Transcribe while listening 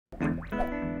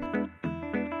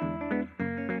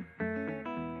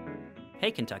Hey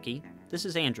Kentucky, this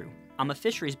is Andrew. I'm a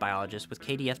fisheries biologist with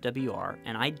KDFWR,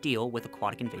 and I deal with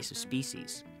aquatic invasive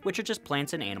species, which are just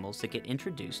plants and animals that get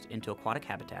introduced into aquatic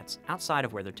habitats outside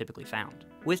of where they're typically found.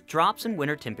 With drops in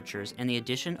winter temperatures and the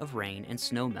addition of rain and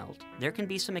snow melt, there can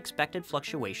be some expected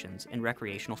fluctuations in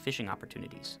recreational fishing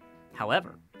opportunities.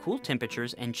 However, cool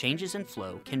temperatures and changes in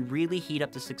flow can really heat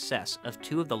up the success of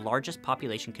two of the largest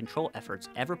population control efforts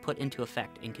ever put into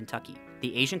effect in Kentucky,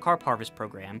 the Asian Carp Harvest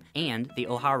Program and the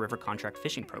Ohio River Contract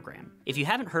Fishing Program. If you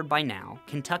haven't heard by now,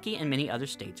 Kentucky and many other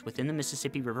states within the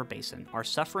Mississippi River Basin are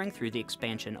suffering through the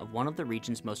expansion of one of the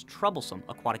region's most troublesome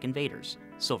aquatic invaders,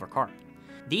 silver carp.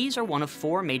 These are one of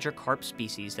four major carp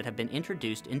species that have been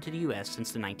introduced into the U.S.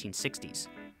 since the 1960s.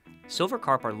 Silver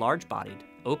carp are large-bodied,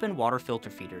 open water filter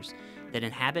feeders that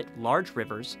inhabit large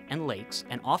rivers and lakes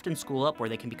and often school up where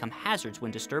they can become hazards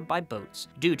when disturbed by boats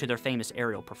due to their famous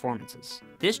aerial performances.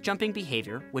 This jumping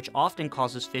behavior, which often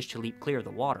causes fish to leap clear of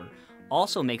the water,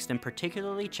 also makes them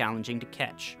particularly challenging to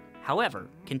catch. However,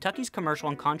 Kentucky's commercial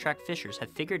and contract fishers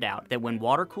have figured out that when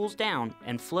water cools down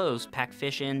and flows pack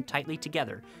fish in tightly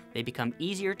together, they become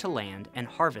easier to land and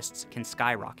harvests can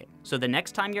skyrocket. So the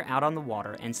next time you're out on the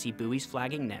water and see buoys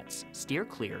flagging nets, steer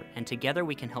clear, and together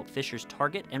we can help fishers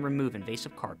target and remove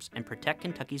invasive carps and protect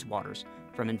Kentucky's waters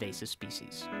from invasive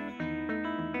species.